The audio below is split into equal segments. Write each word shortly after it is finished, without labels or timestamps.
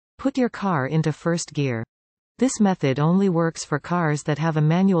Put your car into first gear. This method only works for cars that have a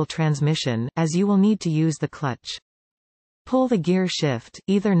manual transmission, as you will need to use the clutch. Pull the gear shift,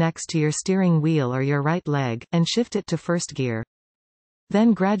 either next to your steering wheel or your right leg, and shift it to first gear.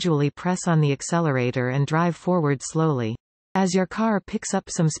 Then gradually press on the accelerator and drive forward slowly. As your car picks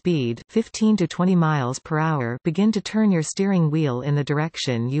up some speed, 15 to 20 miles per hour, begin to turn your steering wheel in the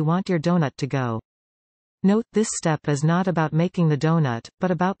direction you want your donut to go. Note, this step is not about making the donut,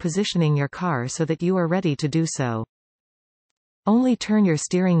 but about positioning your car so that you are ready to do so. Only turn your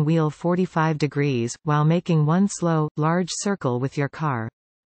steering wheel 45 degrees, while making one slow, large circle with your car.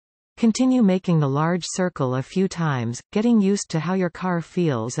 Continue making the large circle a few times, getting used to how your car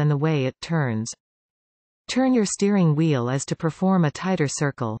feels and the way it turns. Turn your steering wheel as to perform a tighter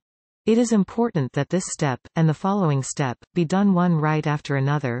circle. It is important that this step, and the following step, be done one right after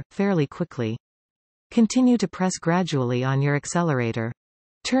another, fairly quickly. Continue to press gradually on your accelerator.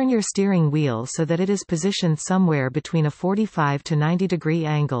 Turn your steering wheel so that it is positioned somewhere between a 45 to 90 degree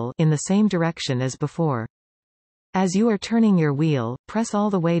angle in the same direction as before. As you are turning your wheel, press all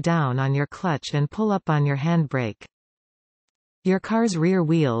the way down on your clutch and pull up on your handbrake. Your car's rear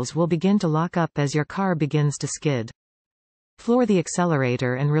wheels will begin to lock up as your car begins to skid. Floor the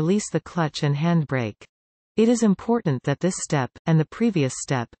accelerator and release the clutch and handbrake. It is important that this step, and the previous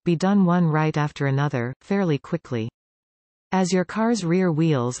step, be done one right after another, fairly quickly. As your car's rear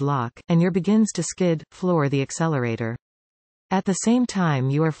wheels lock, and your begins to skid, floor the accelerator. At the same time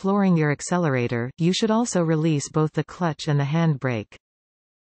you are flooring your accelerator, you should also release both the clutch and the handbrake.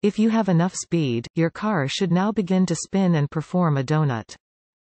 If you have enough speed, your car should now begin to spin and perform a donut.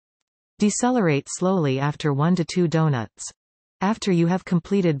 Decelerate slowly after 1 to 2 donuts. After you have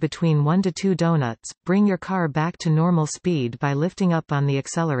completed between 1 to 2 donuts, bring your car back to normal speed by lifting up on the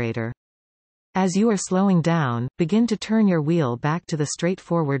accelerator. As you are slowing down, begin to turn your wheel back to the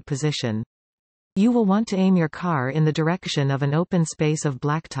straightforward position. You will want to aim your car in the direction of an open space of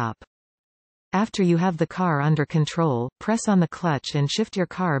blacktop. After you have the car under control, press on the clutch and shift your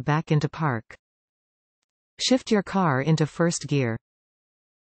car back into park. Shift your car into first gear.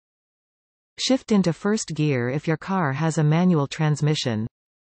 Shift into first gear if your car has a manual transmission.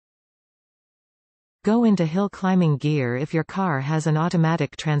 Go into hill climbing gear if your car has an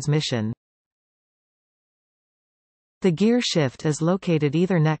automatic transmission. The gear shift is located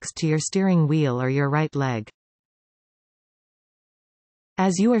either next to your steering wheel or your right leg.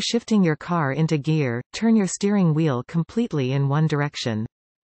 As you are shifting your car into gear, turn your steering wheel completely in one direction.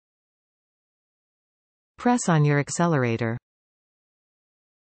 Press on your accelerator.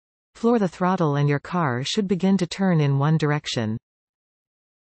 Floor the throttle and your car should begin to turn in one direction.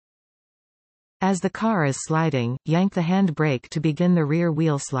 As the car is sliding, yank the handbrake to begin the rear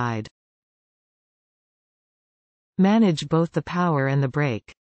wheel slide. Manage both the power and the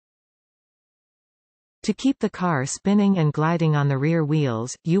brake. To keep the car spinning and gliding on the rear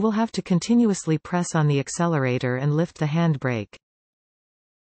wheels, you will have to continuously press on the accelerator and lift the handbrake.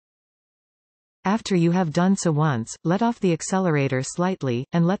 After you have done so once, let off the accelerator slightly,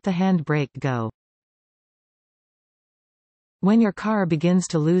 and let the handbrake go. When your car begins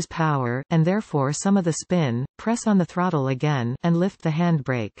to lose power, and therefore some of the spin, press on the throttle again, and lift the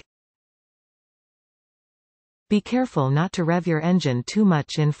handbrake. Be careful not to rev your engine too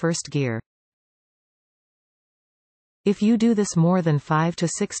much in first gear. If you do this more than 5 to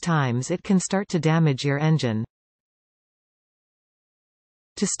 6 times, it can start to damage your engine.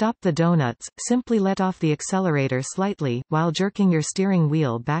 To stop the donuts, simply let off the accelerator slightly, while jerking your steering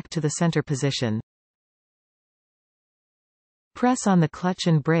wheel back to the center position. Press on the clutch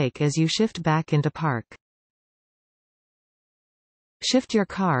and brake as you shift back into park. Shift your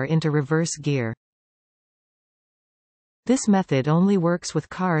car into reverse gear. This method only works with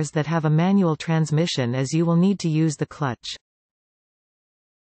cars that have a manual transmission, as you will need to use the clutch.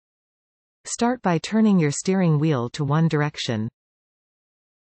 Start by turning your steering wheel to one direction.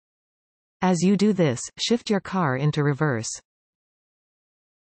 As you do this, shift your car into reverse.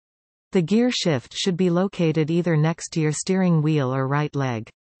 The gear shift should be located either next to your steering wheel or right leg.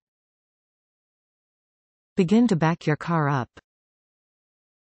 Begin to back your car up.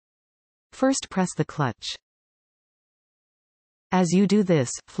 First press the clutch. As you do this,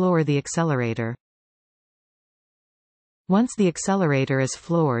 floor the accelerator. Once the accelerator is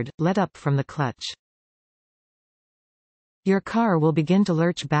floored, let up from the clutch. Your car will begin to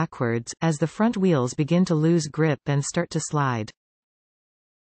lurch backwards, as the front wheels begin to lose grip and start to slide.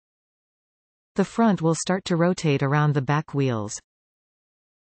 The front will start to rotate around the back wheels.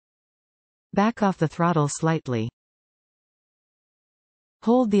 Back off the throttle slightly.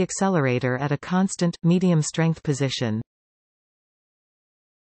 Hold the accelerator at a constant, medium strength position.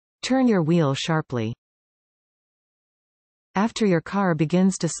 Turn your wheel sharply. After your car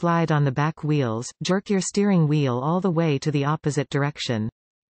begins to slide on the back wheels, jerk your steering wheel all the way to the opposite direction.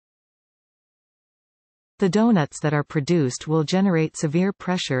 The donuts that are produced will generate severe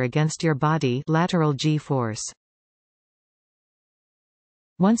pressure against your body, lateral G-force.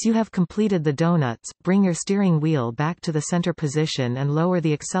 Once you have completed the donuts, bring your steering wheel back to the center position and lower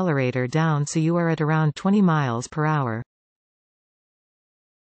the accelerator down so you are at around 20 miles per hour.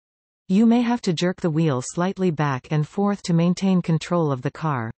 You may have to jerk the wheel slightly back and forth to maintain control of the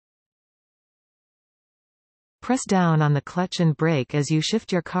car. Press down on the clutch and brake as you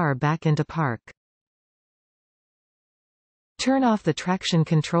shift your car back into park. Turn off the traction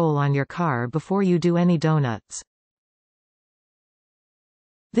control on your car before you do any donuts.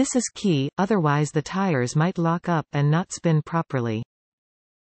 This is key, otherwise the tires might lock up and not spin properly.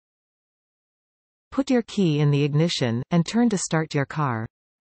 Put your key in the ignition, and turn to start your car.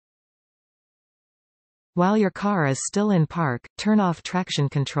 While your car is still in park, turn off traction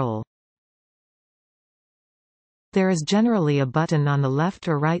control. There is generally a button on the left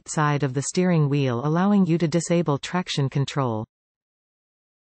or right side of the steering wheel allowing you to disable traction control.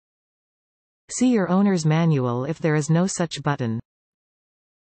 See your owner's manual if there is no such button.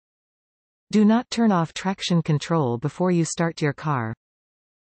 Do not turn off traction control before you start your car.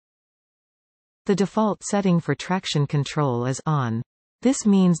 The default setting for traction control is on. This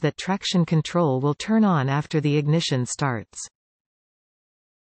means that traction control will turn on after the ignition starts.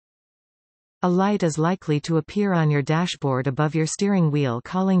 A light is likely to appear on your dashboard above your steering wheel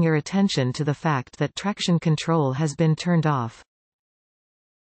calling your attention to the fact that traction control has been turned off.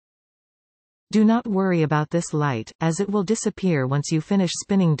 Do not worry about this light, as it will disappear once you finish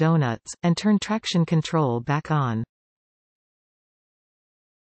spinning donuts, and turn traction control back on.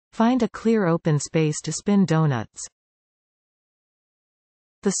 Find a clear open space to spin donuts.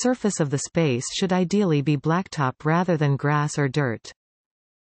 The surface of the space should ideally be blacktop rather than grass or dirt.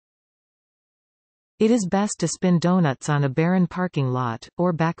 It is best to spin donuts on a barren parking lot,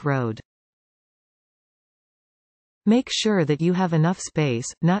 or back road. Make sure that you have enough space,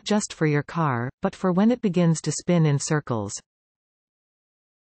 not just for your car, but for when it begins to spin in circles.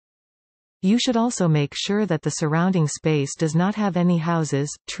 You should also make sure that the surrounding space does not have any houses,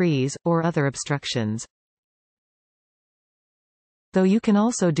 trees, or other obstructions. Though you can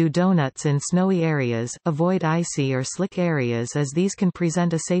also do donuts in snowy areas, avoid icy or slick areas as these can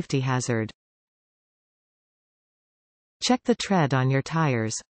present a safety hazard. Check the tread on your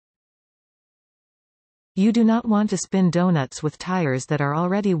tires. You do not want to spin donuts with tires that are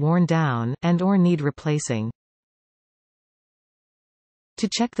already worn down, and/or need replacing. To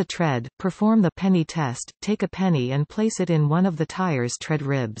check the tread, perform the penny test. Take a penny and place it in one of the tire's tread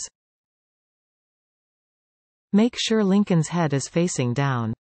ribs. Make sure Lincoln's head is facing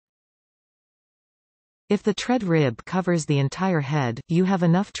down. If the tread rib covers the entire head, you have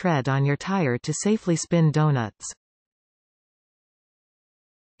enough tread on your tire to safely spin donuts.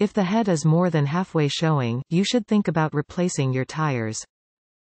 If the head is more than halfway showing, you should think about replacing your tires.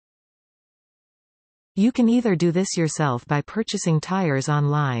 You can either do this yourself by purchasing tires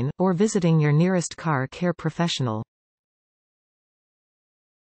online, or visiting your nearest car care professional.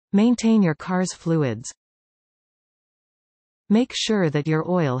 Maintain your car's fluids. Make sure that your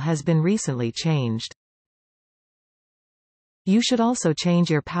oil has been recently changed. You should also change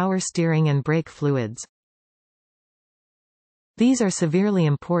your power steering and brake fluids. These are severely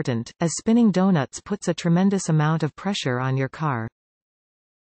important, as spinning donuts puts a tremendous amount of pressure on your car.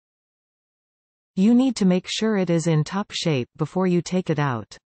 You need to make sure it is in top shape before you take it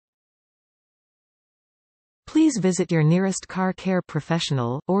out. Please visit your nearest car care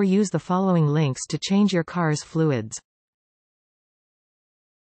professional, or use the following links to change your car's fluids.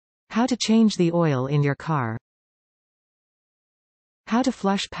 How to change the oil in your car. How to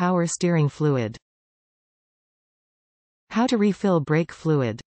flush power steering fluid. How to refill brake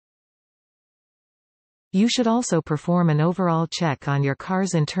fluid. You should also perform an overall check on your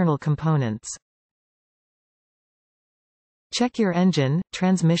car's internal components. Check your engine,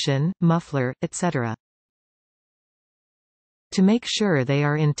 transmission, muffler, etc. to make sure they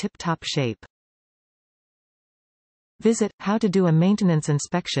are in tip-top shape. Visit How to do a maintenance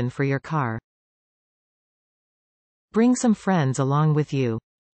inspection for your car. Bring some friends along with you.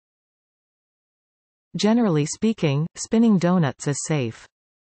 Generally speaking, spinning donuts is safe.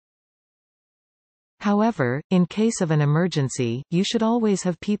 However, in case of an emergency, you should always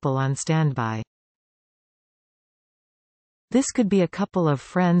have people on standby. This could be a couple of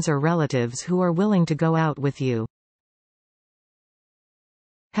friends or relatives who are willing to go out with you.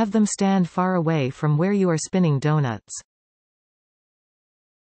 Have them stand far away from where you are spinning donuts.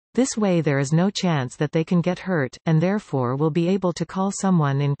 This way there is no chance that they can get hurt, and therefore will be able to call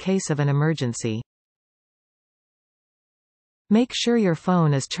someone in case of an emergency. Make sure your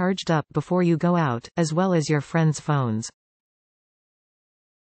phone is charged up before you go out, as well as your friends' phones.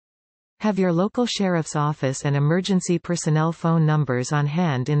 Have your local sheriff's office and emergency personnel phone numbers on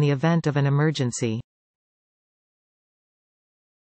hand in the event of an emergency.